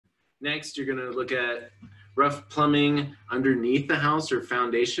Next, you're going to look at rough plumbing underneath the house or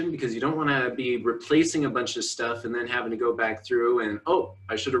foundation, because you don't want to be replacing a bunch of stuff and then having to go back through and, oh,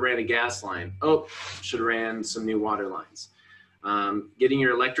 I should have ran a gas line. Oh, should have ran some new water lines. Getting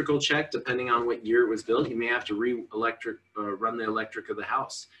your electrical checked, depending on what year it was built, you may have to run the electric of the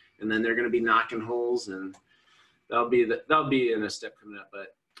house, and then they're going to be knocking holes, and that'll be in a step coming up.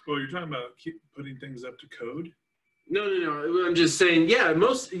 But well, you're talking about putting things up to code. No. I'm just saying, yeah,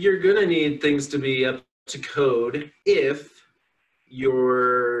 you're going to need things to be up to code if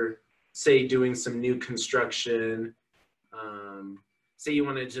you're, say, doing some new construction. Say you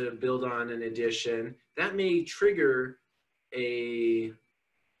wanted to build on an addition, that may trigger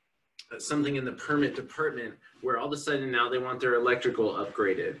something in the permit department where all of a sudden now they want their electrical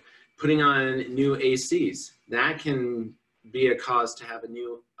upgraded. Putting on new ACs, that can be a cause to have a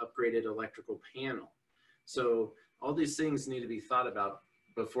new upgraded electrical panel. So all these things need to be thought about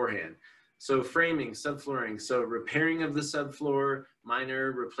beforehand. So framing, subflooring, so repairing of the subfloor,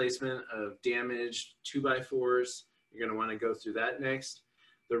 minor replacement of damaged 2x4s. You're going to want to go through that next.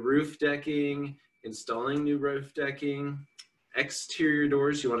 The roof decking, installing new roof decking. Exterior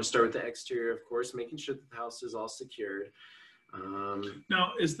doors, you want to start with the exterior, of course, making sure that the house is all secured.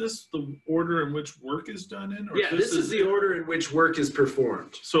 Now, is this the order in which work is done in? Or yeah, this is the order in which work is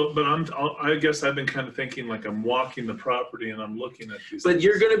performed. So, but I guess I've been kind of thinking like I'm walking the property and I'm looking at these But things.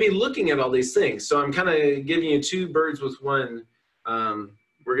 You're going to be looking at all these things. So I'm kind of giving you two birds with one.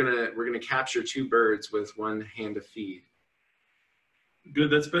 We're gonna capture two birds with one hand to feed.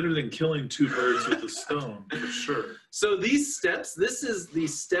 Good. That's better than killing two birds with a stone, for sure. So these steps, this is the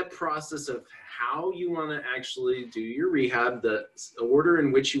step process of how you want to actually do your rehab, the order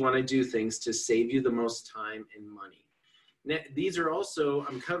in which you want to do things to save you the most time and money. Now, these are also,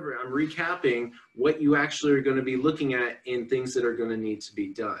 I'm recapping what you actually are going to be looking at in things that are going to need to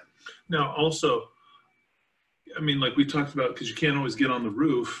be done. Now, also, I mean, like we talked about, because you can't always get on the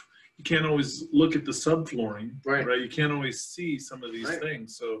roof. You can't always look at the subflooring, right? You can't always see some of these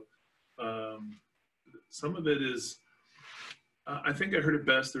things. So some of it is, I think I heard it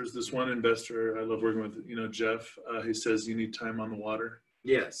best. There's this one investor I love working with, Jeff, he says you need time on the water.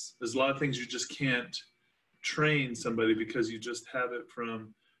 Yes. There's a lot of things you just can't train somebody because you just have it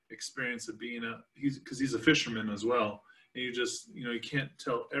from experience of being because he's a fisherman as well. And you just, you can't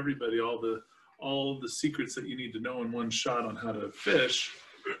tell everybody all the secrets that you need to know in one shot on how to fish.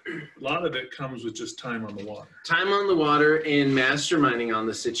 A lot of it comes with just time on the water. Time on the water and masterminding on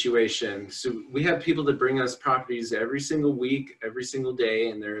the situation. So we have people that bring us properties every single week, every single day,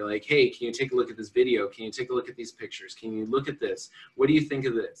 and they're like, hey, can you take a look at this video? Can you take a look at these pictures? Can you look at this? What do you think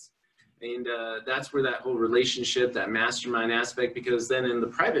of this? And that's where that whole relationship, that mastermind aspect, because then in the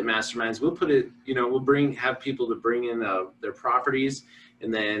private masterminds, we'll put it, we'll have people to bring in their properties,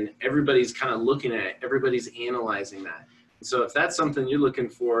 and then everybody's kind of looking at it, everybody's analyzing that. So if that's something you're looking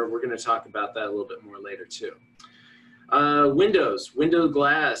for, we're going to talk about that a little bit more later too. Windows, window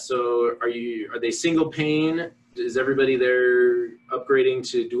glass. So are they single pane? Is everybody there upgrading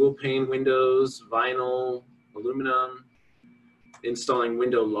to dual pane windows, vinyl, aluminum? Installing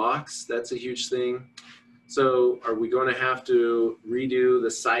window locks, that's a huge thing. So are we going to have to redo the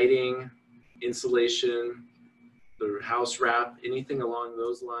siding, insulation, the house wrap, anything along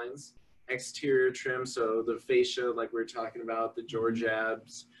those lines? Exterior trim, so the fascia, like we were talking about, the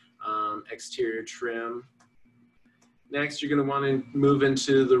Georgiabs, exterior trim. Next, you're going to want to move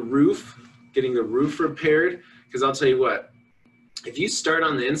into the roof, getting the roof repaired, because I'll tell you what, if you start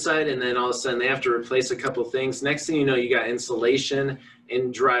on the inside and then all of a sudden they have to replace a couple things, next thing you know, you got insulation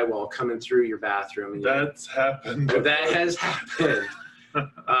and drywall coming through your bathroom. And that's happened. That has happened.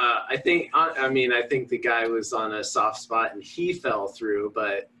 I think the guy was on a soft spot and he fell through,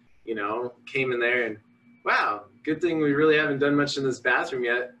 but came in there and wow, good thing we really haven't done much in this bathroom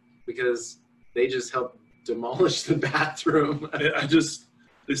yet because they just helped demolish the bathroom.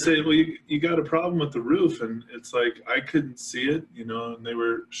 They say, well, you got a problem with the roof, and it's like I couldn't see it, and they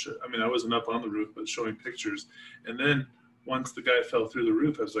were, I wasn't up on the roof, but showing pictures. And then once the guy fell through the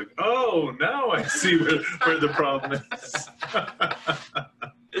roof, I was like, oh, now I see where the problem is.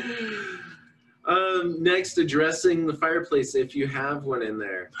 Next, addressing the fireplace if you have one in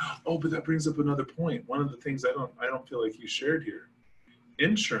there. Oh, but that brings up another point. One of the things I don't feel like you shared here,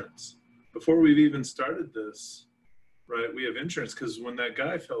 insurance. Before we've even started this, right, we have insurance because when that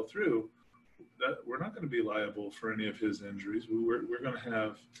guy fell through, we're not going to be liable for any of his injuries. We're going to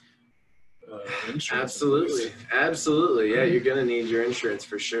have insurance. Absolutely. Yeah, you're going to need your insurance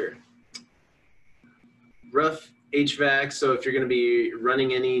for sure. Rough HVAC. So if you're going to be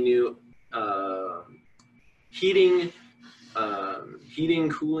running any new heating, Heating,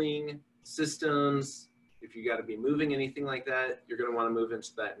 cooling systems, if you got to be moving anything like that, you're going to want to move into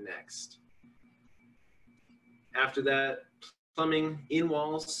that next. After that, plumbing in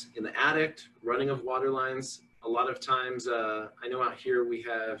walls, in the attic, running of water lines. A lot of times, I know out here we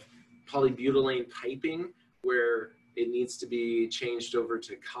have polybutylene piping where it needs to be changed over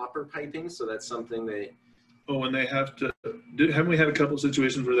to copper piping. So that's something that... Oh, and they have to, haven't we had a couple of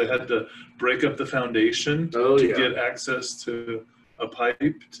situations where they had to break up the foundation to get access to a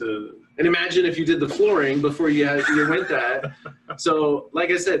pipe to... And imagine if you did the flooring before you went that. So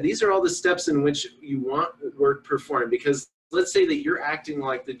like I said, these are all the steps in which you want work performed, because let's say that you're acting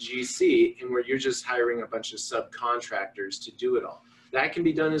like the GC and where you're just hiring a bunch of subcontractors to do it all. That can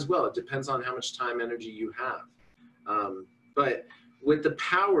be done as well. It depends on how much time, energy you have. But with the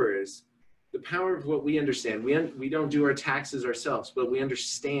power of what we understand, we don't do our taxes ourselves, but we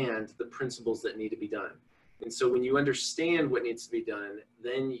understand the principles that need to be done. And so when you understand what needs to be done,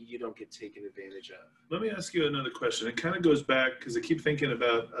 then you don't get taken advantage of. Let me ask you another question. It kind of goes back, because I keep thinking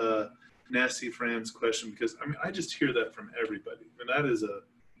about Nasty Fran's question, because I mean, I just hear that from everybody. And that is a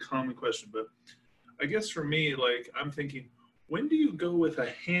common question. But I guess for me, like, I'm thinking, when do you go with a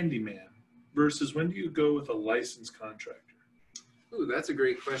handyman versus when do you go with a licensed contractor? Ooh, that's a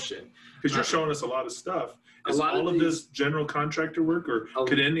great question. Because you're showing us a lot of stuff. Is all of this general contractor work, or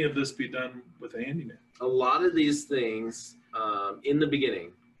could any of this be done with a handyman? A lot of these things in the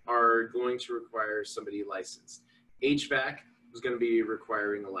beginning are going to require somebody licensed. HVAC is going to be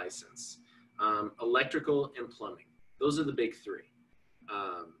requiring a license. Electrical and plumbing. Those are the big three.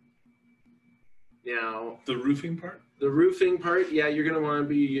 Now, the roofing part? The roofing part, yeah, you're going to want to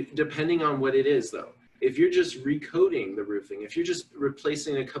be, depending on what it is, though. If you're just recoating the roofing, if you're just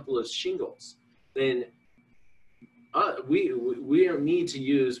replacing a couple of shingles, then we don't need to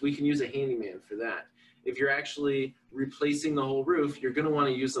use, we can use a handyman for that. If you're actually replacing the whole roof, you're going to want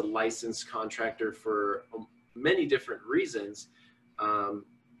to use a licensed contractor for many different reasons.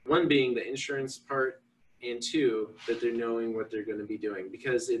 One being the insurance part, and two, that they're knowing what they're going to be doing,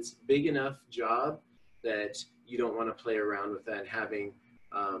 because it's big enough job that you don't want to play around with that and having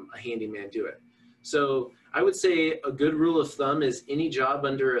a handyman do it. So I would say a good rule of thumb is any job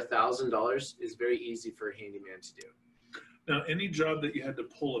under $1,000 is very easy for a handyman to do. Now, any job that you had to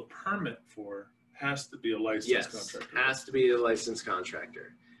pull a permit for has to be a licensed contractor. Yes, has to be a licensed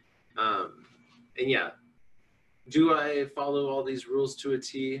contractor. And yeah, do I follow all these rules to a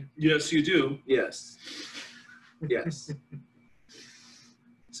T? Yes, you do. Yes. Yes.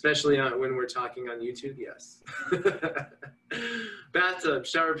 Especially when we're talking on YouTube, yes. Bathtub,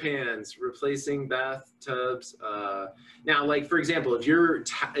 shower pans, replacing bathtubs. Now, like for example, if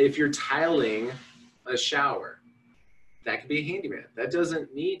you're tiling a shower, that could be a handyman. That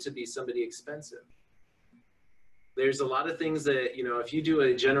doesn't need to be somebody expensive. There's a lot of things that, you know, if you do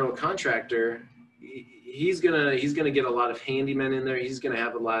a general contractor, he's gonna get a lot of handymen in there. He's gonna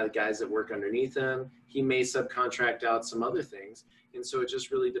have a lot of guys that work underneath him. He may subcontract out some other things. And so it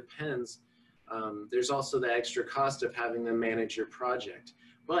just really depends. There's also the extra cost of having them manage your project.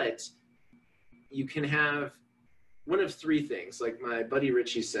 But you can have one of three things. Like my buddy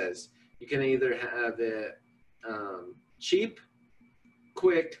Richie says, you can either have it cheap,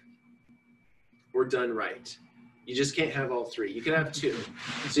 quick, or done right. You just can't have all three. You can have two.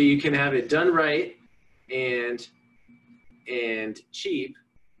 So you can have it done right and cheap,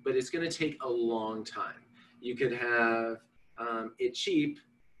 but it's going to take a long time. You could have it cheap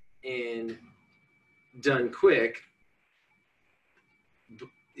and done quick.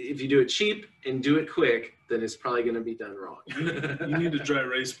 If you do it cheap and do it quick, then it's probably going to be done wrong. You need a dry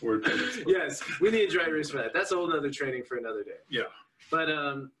erase board. Yes, we need a dry erase for that. That's a whole nother training for another day. Yeah. But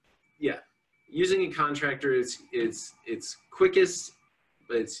yeah, using a contractor it's quickest,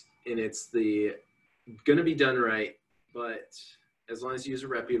 but it's going to be done right. But as long as you use a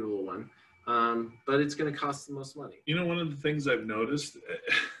reputable one, but it's going to cost the most money. You know, one of the things I've noticed,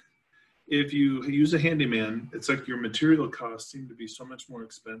 if you use a handyman, it's like your material costs seem to be so much more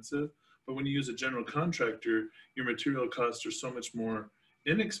expensive. But when you use a general contractor, your material costs are so much more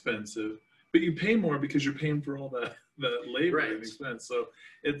inexpensive, but you pay more because you're paying for all that labor and expense. So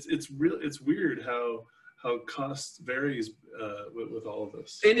it's weird how cost varies with all of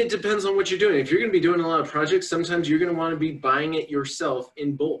this. And it depends on what you're doing. If you're going to be doing a lot of projects, sometimes you're going to want to be buying it yourself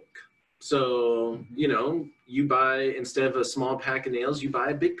in bulk. So, you know, you buy, instead of a small pack of nails, you buy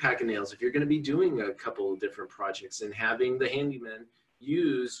a big pack of nails. If you're going to be doing a couple of different projects and having the handyman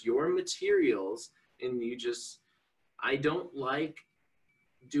use your materials, and I don't like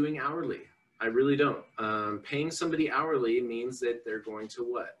doing hourly. I really don't. Paying somebody hourly means that they're going to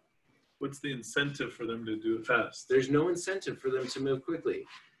what? What's the incentive for them to do it fast? There's no incentive for them to move quickly.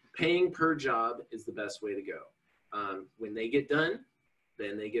 Paying per job is the best way to go. When they get done,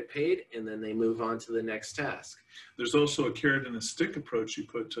 then they get paid, and then they move on to the next task. There's also a carrot and a stick approach you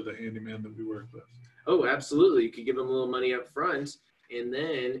put to the handyman that we work with. Oh, absolutely. You could give them a little money up front, and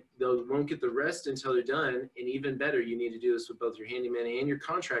then they won't get the rest until they're done. And even better, you need to do this with both your handyman and your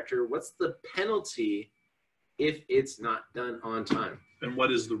contractor. What's the penalty if it's not done on time? And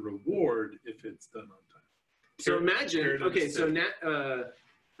what is the reward if it's done on time? So imagine, okay, so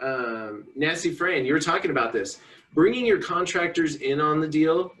Nancy Fran, you were talking about this. Bringing your contractors in on the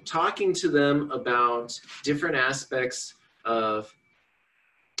deal, talking to them about different aspects of,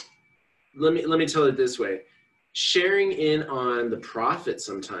 let me tell it this way, sharing in on the profit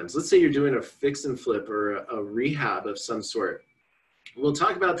sometimes. Let's say you're doing a fix and flip or a rehab of some sort. We'll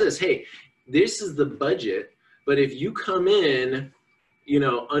talk about this. Hey, this is the budget, but if you come in, you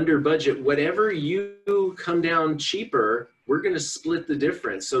know, under budget, whatever you come down cheaper, we're going to split the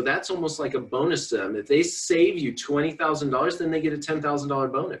difference. So that's almost like a bonus to them. If they save you $20,000, then they get a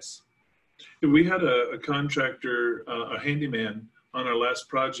 $10,000 bonus. We had a contractor, a handyman on our last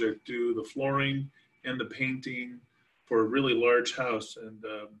project do the flooring and the painting for a really large house, and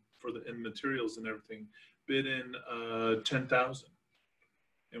for the materials and everything, bid in $10,000,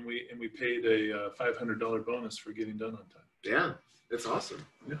 and we paid a $500 bonus for getting done on time. Yeah, that's awesome.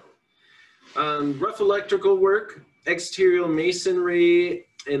 Yeah. Rough electrical work, exterior masonry,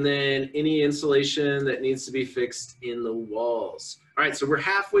 and then any insulation that needs to be fixed in the walls. All right, so we're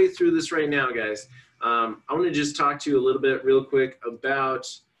halfway through this right now, guys. I want to just talk to you a little bit real quick about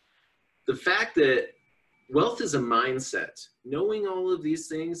the fact that wealth is a mindset. Knowing all of these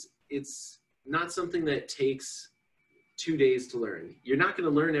things, it's not something that takes 2 days to learn. You're not going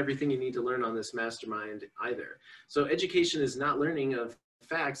to learn everything you need to learn on this mastermind either. So education is not learning of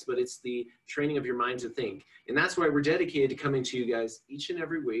facts, but it's the training of your mind to think. And that's why we're dedicated to coming to you guys each and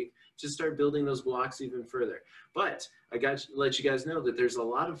every week to start building those blocks even further. But I got to let you guys know that there's a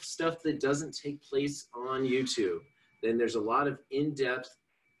lot of stuff that doesn't take place on YouTube. Then there's a lot of in-depth,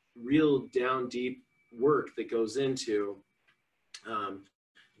 real down deep work that goes into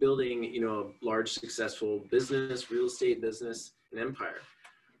building, you know, a large successful business, real estate business, and empire.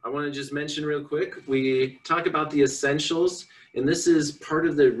 I want to just mention real quick, we talk about the essentials, and this is part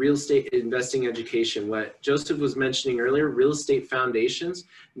of the real estate investing education. What Joseph was mentioning earlier, real estate foundations,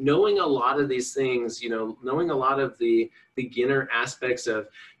 knowing a lot of these things, you know, knowing a lot of the beginner aspects of,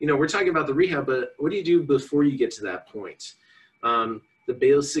 you know, we're talking about the rehab, but what do you do before you get to that point? The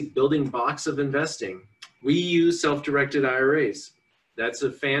basic building blocks of investing. We use self-directed IRAs. That's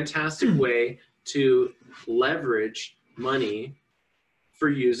a fantastic way to leverage money for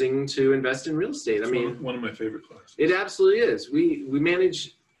using to invest in real estate. I mean, one of my favorite classes. It absolutely is. We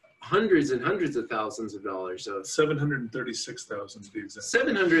manage hundreds and hundreds of thousands of dollars. So $736,000 to be exact.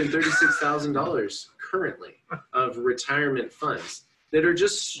 $736,000 currently of retirement funds that are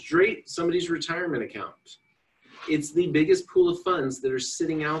just straight somebody's retirement account. It's the biggest pool of funds that are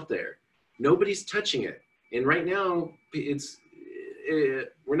sitting out there. Nobody's touching it. And right now,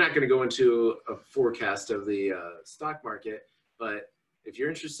 we're not going to go into a forecast of the stock market, but if you're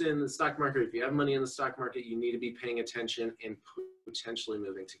interested in the stock market, if you have money in the stock market, you need to be paying attention and potentially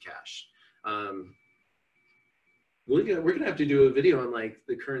moving to cash. We're going to have to do a video on like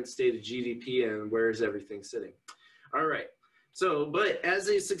the current state of GDP and where is everything sitting. All right. So, but as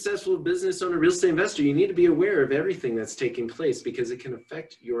a successful business owner, real estate investor, you need to be aware of everything that's taking place because it can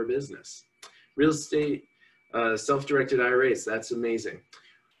affect your business. Real estate, self-directed IRAs, that's amazing.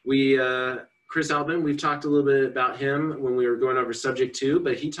 Chris Albin, we've talked a little bit about him when we were going over subject 2,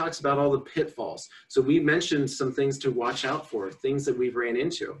 but he talks about all the pitfalls. So we mentioned some things to watch out for, things that we've ran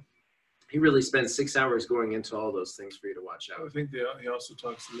into. He really spent 6 hours going into all those things for you to watch out. I think he also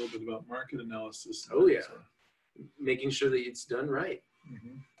talks a little bit about market analysis. Oh yeah, making sure that it's done right.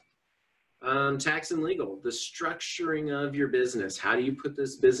 Mm-hmm. Tax and legal, the structuring of your business. How do you put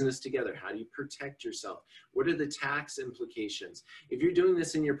this business together? How do you protect yourself? What are the tax implications? If you're doing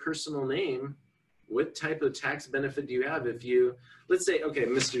this in your personal name, what type of tax benefit do you have? If you, let's say, okay,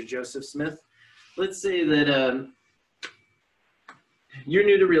 Mr. Joseph Smith, let's say that you're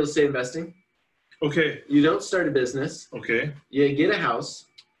new to real estate investing. Okay. You don't start a business. Okay. You get a house.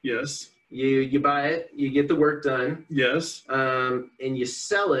 Yes. You buy it, you get the work done. Yes. And you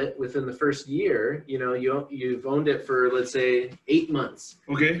sell it within the first year. You know, you've owned it for, let's say, 8 months.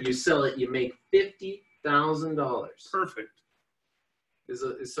 Okay. You sell it, you make $50,000. Perfect. Is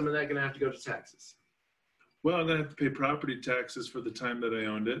some of that going to have to go to taxes? Well, I'm going to have to pay property taxes for the time that I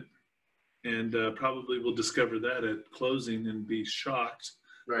owned it. And probably will discover that at closing and be shocked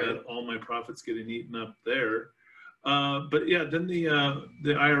Right. that all my profits getting eaten up there. But yeah, then the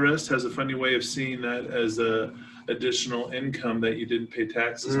IRS has a funny way of seeing that as a additional income that you didn't pay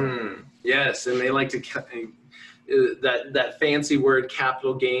taxes on. Yes, and they like to that fancy word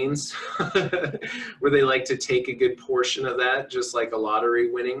capital gains, where they like to take a good portion of that, just like a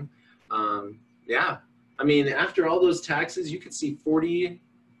lottery winning. Yeah, I mean, after all those taxes, you could see 45%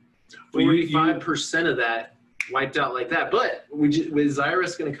 of that wiped out like that. But is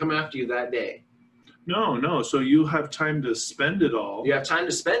IRS going to come after you that day? No. So you have time to spend it all. You have time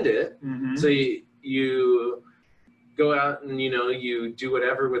to spend it. So you go out and, you do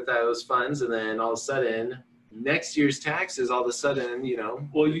whatever with those funds, and then all of a sudden, next year's taxes, all of a sudden,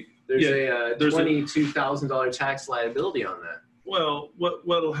 there's a $22,000 tax liability on that. Well,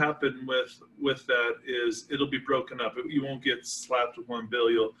 what'll happen with that is it'll be broken up. You won't get slapped with one bill.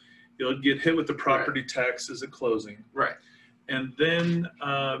 You'll get hit with the property taxes at closing. Right. And then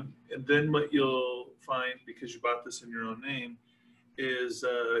what you'll find, because you bought this in your own name, is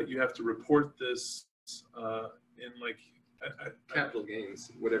you have to report this in like capital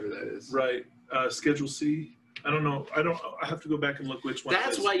gains, whatever that is. Right. Schedule C. I don't know. I have to go back and look which one.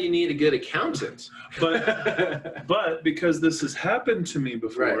 That's why you need a good accountant. But because this has happened to me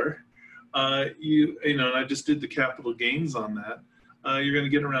before, and I just did the capital gains on that. You're going to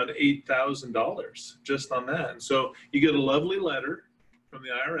get around $8,000 just on that. And so you get a lovely letter from the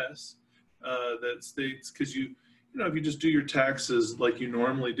IRS that states, because if you just do your taxes like you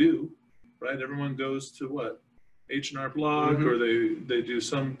normally do, right? Everyone goes to what? H&R Block, or they do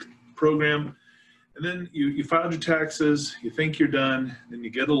some program. And then you filed your taxes, you think you're done, and you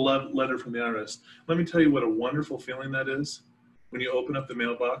get a letter from the IRS. Let me tell you what a wonderful feeling that is when you open up the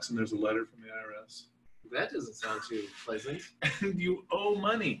mailbox and there's a letter from the IRS. That doesn't sound too pleasant. And you owe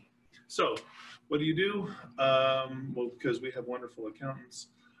money. So what do? Well, because we have wonderful accountants,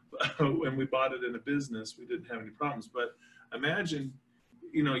 when we bought it in a business, we didn't have any problems. But imagine,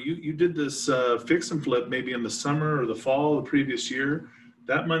 you did this fix and flip maybe in the summer or the fall of the previous year.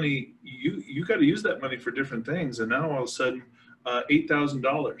 That money, you got to use that money for different things. And now all of a sudden,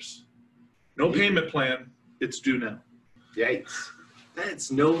 $8,000. No payment plan. It's due now. Yikes.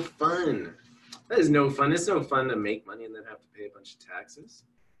 That's no fun. That is no fun. It's no fun to make money and then have to pay a bunch of taxes.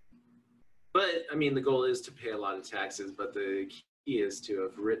 But, I mean, the goal is to pay a lot of taxes, but the key is to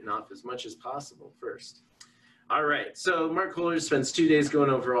have written off as much as possible first. All right. So Mark Kohler spends 2 days going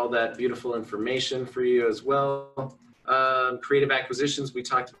over all that beautiful information for you as well. Creative acquisitions, we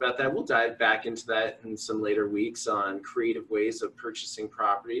talked about that. We'll dive back into that in some later weeks on creative ways of purchasing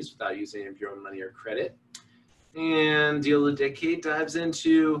properties without using any of your own money or credit. And Deal of the Decade dives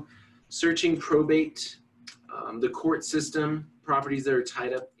into searching probate, the court system, properties that are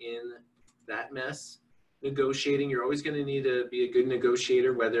tied up in that mess, negotiating. You're always going to need to be a good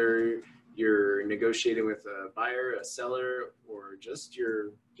negotiator, whether you're negotiating with a buyer, a seller, or just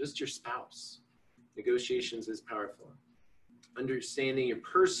your spouse. Negotiations is powerful. Understanding your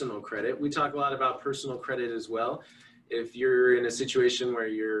personal credit. We talk a lot about personal credit as well. If you're in a situation where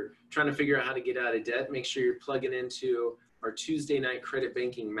you're trying to figure out how to get out of debt, make sure you're plugging into our Tuesday night credit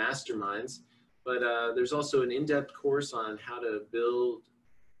banking masterminds. But there's also an in-depth course on how to build,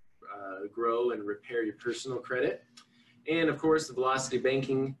 grow, and repair your personal credit. And of course, the velocity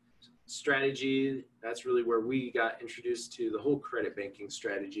banking strategy. That's really where we got introduced to the whole credit banking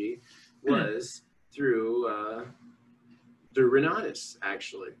strategy, was through Renatus,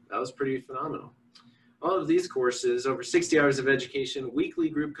 actually. That was pretty phenomenal. All of these courses, over 60 hours of education, weekly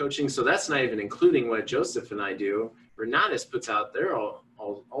group coaching. So that's not even including what Joseph and I do. Renatus puts out there all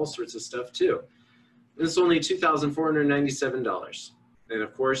sorts of stuff too. It's only $2,497. And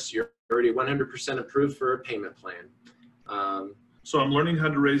of course, you're already 100% approved for a payment plan. So I'm learning how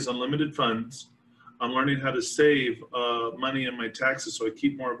to raise unlimited funds. I'm learning how to save money in my taxes so I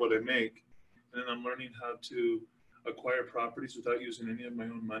keep more of what I make. And then I'm learning how to acquire properties without using any of my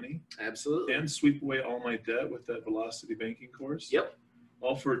own money. Absolutely. And sweep away all my debt with that velocity banking course. Yep.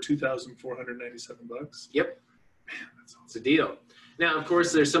 All for $2,497. Yep. Man, that's awesome. It's a deal. Now, of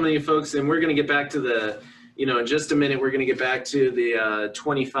course, there's some of you folks, and we're going to get back to the, in just a minute, we're going to get back to the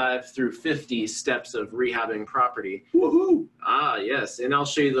 25 through 50 steps of rehabbing property. Woohoo! Ah, yes. And I'll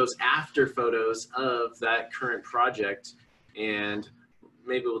show you those after photos of that current project. And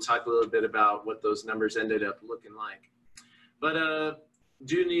maybe we'll talk a little bit about what those numbers ended up looking like. But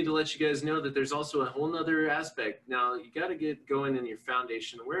do need to let you guys know that there's also a whole nother aspect. Now, you got to get going in your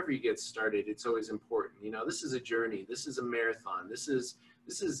foundation. Wherever you get started, it's always important. This is a journey. This is a marathon. This is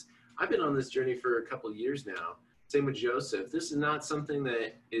I've been on this journey for a couple of years now. Same with Joseph. This is not something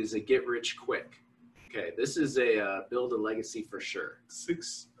that is a get rich quick. Okay, this is a build a legacy for sure.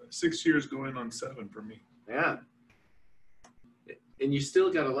 6 years going on 7 for me. Yeah. And you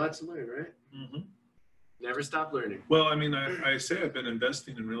still got a lot to learn, right? Mm-hmm. Never stop learning. Well, I mean, I say I've been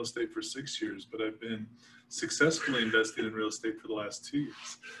investing in real estate for 6 years, but I've been successfully investing in real estate for the last 2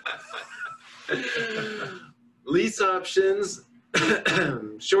 years. Lease options,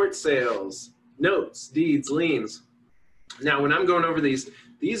 short sales, notes, deeds, liens. Now, when I'm going over these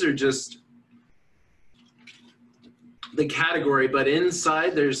are just the category, but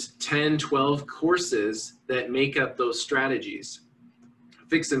inside there's 10, 12 courses that make up those strategies.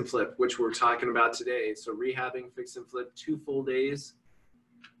 Fix and flip, which we're talking about today. So rehabbing, fix and flip, 2 full days,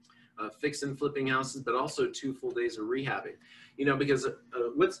 fix and flipping houses, but also 2 full days of rehabbing. You know, because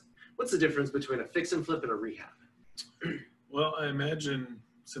what's the difference between a fix and flip and a rehab? Well, I imagine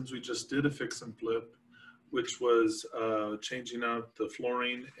since we just did a fix and flip, which was changing out the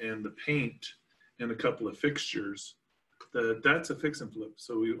flooring and the paint and a couple of fixtures, that's a fix and flip.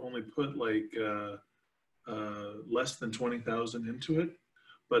 So we only put like less than 20,000 into it.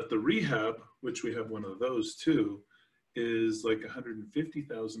 But the rehab, which we have one of those too, is like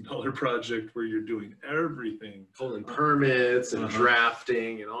 $150,000 project where you're doing everything. Pulling permits and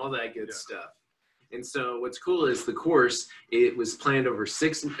drafting and all that good stuff. And so what's cool is the course, it was filmed over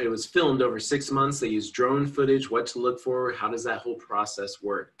 6 months. They used drone footage, what to look for, how does that whole process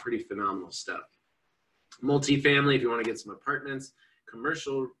work? Pretty phenomenal stuff. Multifamily, if you want to get some apartments,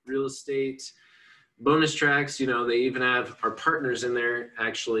 commercial real estate, bonus tracks, you know, they even have our partners in there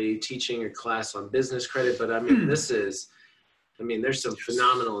actually teaching a class on business credit. But I mean, there's some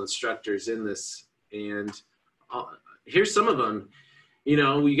phenomenal instructors in this. And here's some of them. You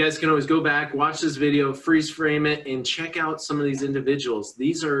know, you guys can always go back, watch this video, freeze frame it, and check out some of these individuals.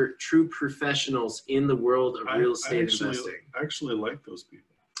 These are true professionals in the world of real estate investing. I actually like those people.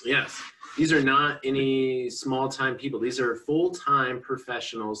 Yes. These are not any small-time people. These are full-time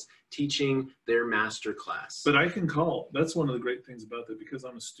professionals teaching their master class. But I can call. That's one of the great things about that. Because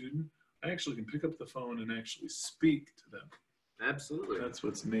I'm a student, I actually can pick up the phone and actually speak to them. Absolutely. That's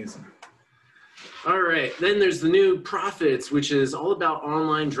what's amazing. All right. Then there's the new Profits, which is all about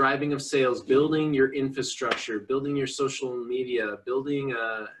online driving of sales, building your infrastructure, building your social media, building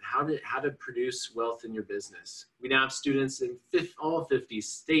how to produce wealth in your business. We now have students in all 50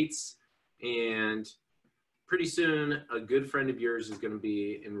 states, and pretty soon a good friend of yours is going to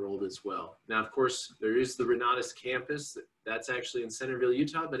be enrolled as well. Now, of course, there is the Renatus campus. That's actually in Centerville,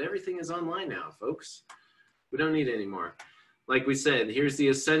 Utah, but everything is online now, folks. We don't need it anymore. Like we said, here's the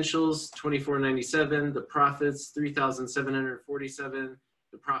Essentials, $24.97, the Profits, $3,747,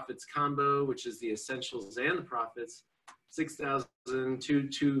 the Profits Combo, which is the Essentials and the Profits,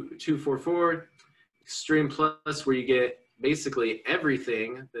 $6,244, Extreme Plus, where you get basically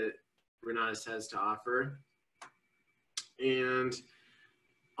everything that Renatus has to offer, and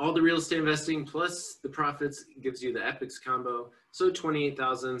all the real estate investing plus the Profits gives you the Epics Combo, so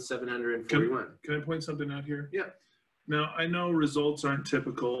 $28,741. Can I point something out here? Yeah. Now, I know results aren't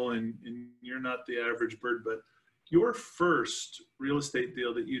typical and you're not the average bird, but your first real estate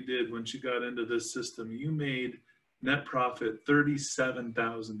deal that you did once you got into this system, you made net profit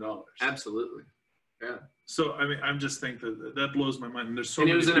 $37,000. Absolutely. Yeah. So, I mean, I'm just thinking that blows my mind. And there's so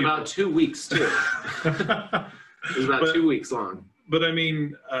many. And it was in about 2 weeks, too. It was about 2 weeks long. But I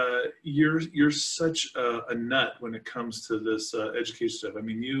mean, you're such a nut when it comes to this education stuff. I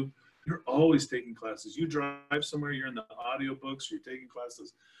mean, you're always taking classes. You drive somewhere, you're in the audiobooks, you're taking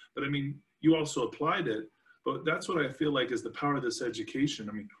classes. But I mean, you also applied it. But that's what I feel like is the power of this education.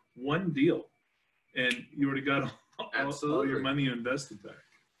 I mean, one deal, and you already got all your money invested back.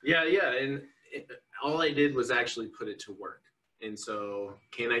 Yeah, yeah. And all I did was actually put it to work. And so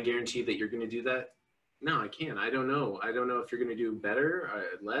can I guarantee that you're going to do that? No, I can't. I don't know. I don't know if you're going to do better,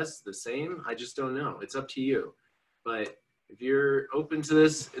 less, the same. I just don't know. It's up to you. But if you're open to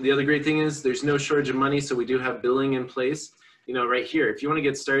this, the other great thing is there's no shortage of money, so we do have billing in place. You know, right here, if you want to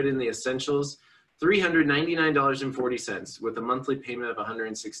get started in the Essentials, $399.40 with a monthly payment of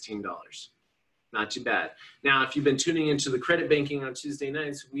 $116. Not too bad. Now, if you've been tuning into the credit banking on Tuesday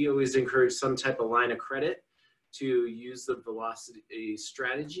nights, we always encourage some type of line of credit to use the velocity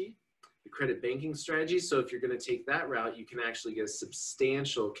strategy, the credit banking strategy. So if you're going to take that route, you can actually get a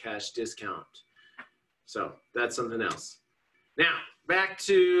substantial cash discount. So that's something else. Now, back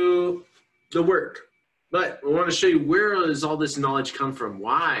to the work. But we want to show you where does all this knowledge come from?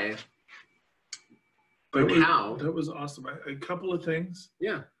 Why? And how? That was awesome. A couple of things.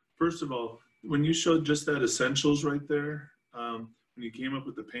 Yeah. First of all, when you showed just that Essentials right there, when you came up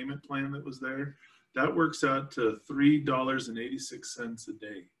with the payment plan that was there, that works out to $3.86 a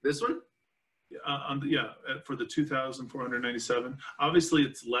day. This one? For the 2,497. Obviously,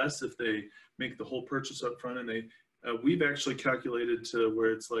 it's less if they make the whole purchase up front, and we've actually calculated to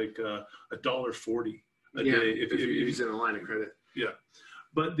where it's like $1.40 a day if you're using a line of credit. Yeah,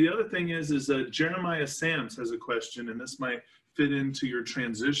 but the other thing is Jeremiah Sams has a question, and this might fit into your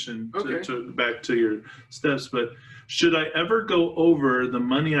transition to back to your steps. But should I ever go over the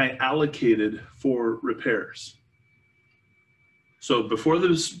money I allocated for repairs? So before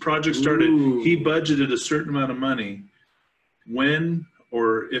this project started, he budgeted a certain amount of money. When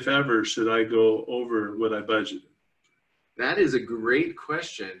or if ever should I go over what I budgeted? That is a great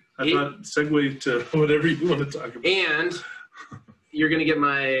question. I thought segue to whatever you want to talk about. And you're going to get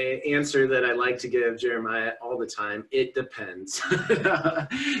my answer that I like to give Jeremiah all the time. It depends.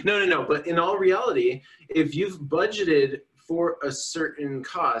 No. But in all reality, if you've budgeted for a certain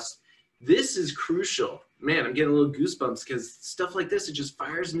cost, this is crucial. Man, I'm getting a little goosebumps because stuff like this, it just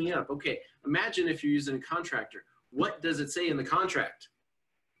fires me up. Okay, imagine if you're using a contractor. What does it say in the contract?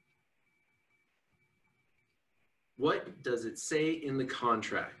 What does it say in the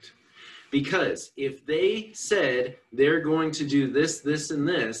contract? Because if they said they're going to do this, this, and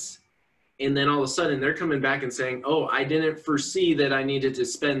this, and then all of a sudden they're coming back and saying, oh, I didn't foresee that I needed to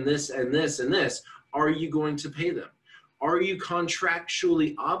spend this and this and this, are you going to pay them? Are you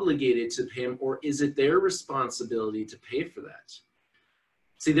contractually obligated to pay them, or is it their responsibility to pay for that?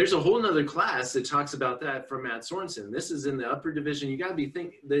 See, there's a whole nother class that talks about that from Matt Sorensen. This is in the upper division. You got to be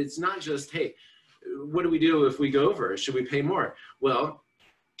thinking that it's not just, hey, what do we do if we go over? Should we pay more? Well,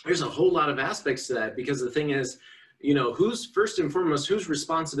 there's a whole lot of aspects to that, because the thing is, you know, first and foremost, whose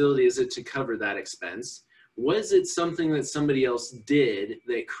responsibility is it to cover that expense? Was it something that somebody else did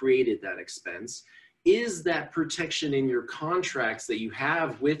that created that expense? Is that protection in your contracts that you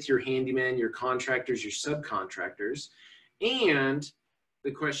have with your handyman, your contractors, your subcontractors? And the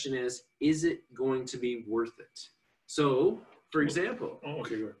question is it going to be worth it? So, for example.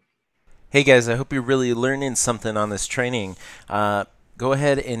 Okay, go ahead. Hey guys, I hope you're really learning something on this training. Go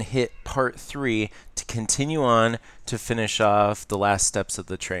ahead and hit part 3 to continue on to finish off the last steps of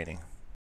the training.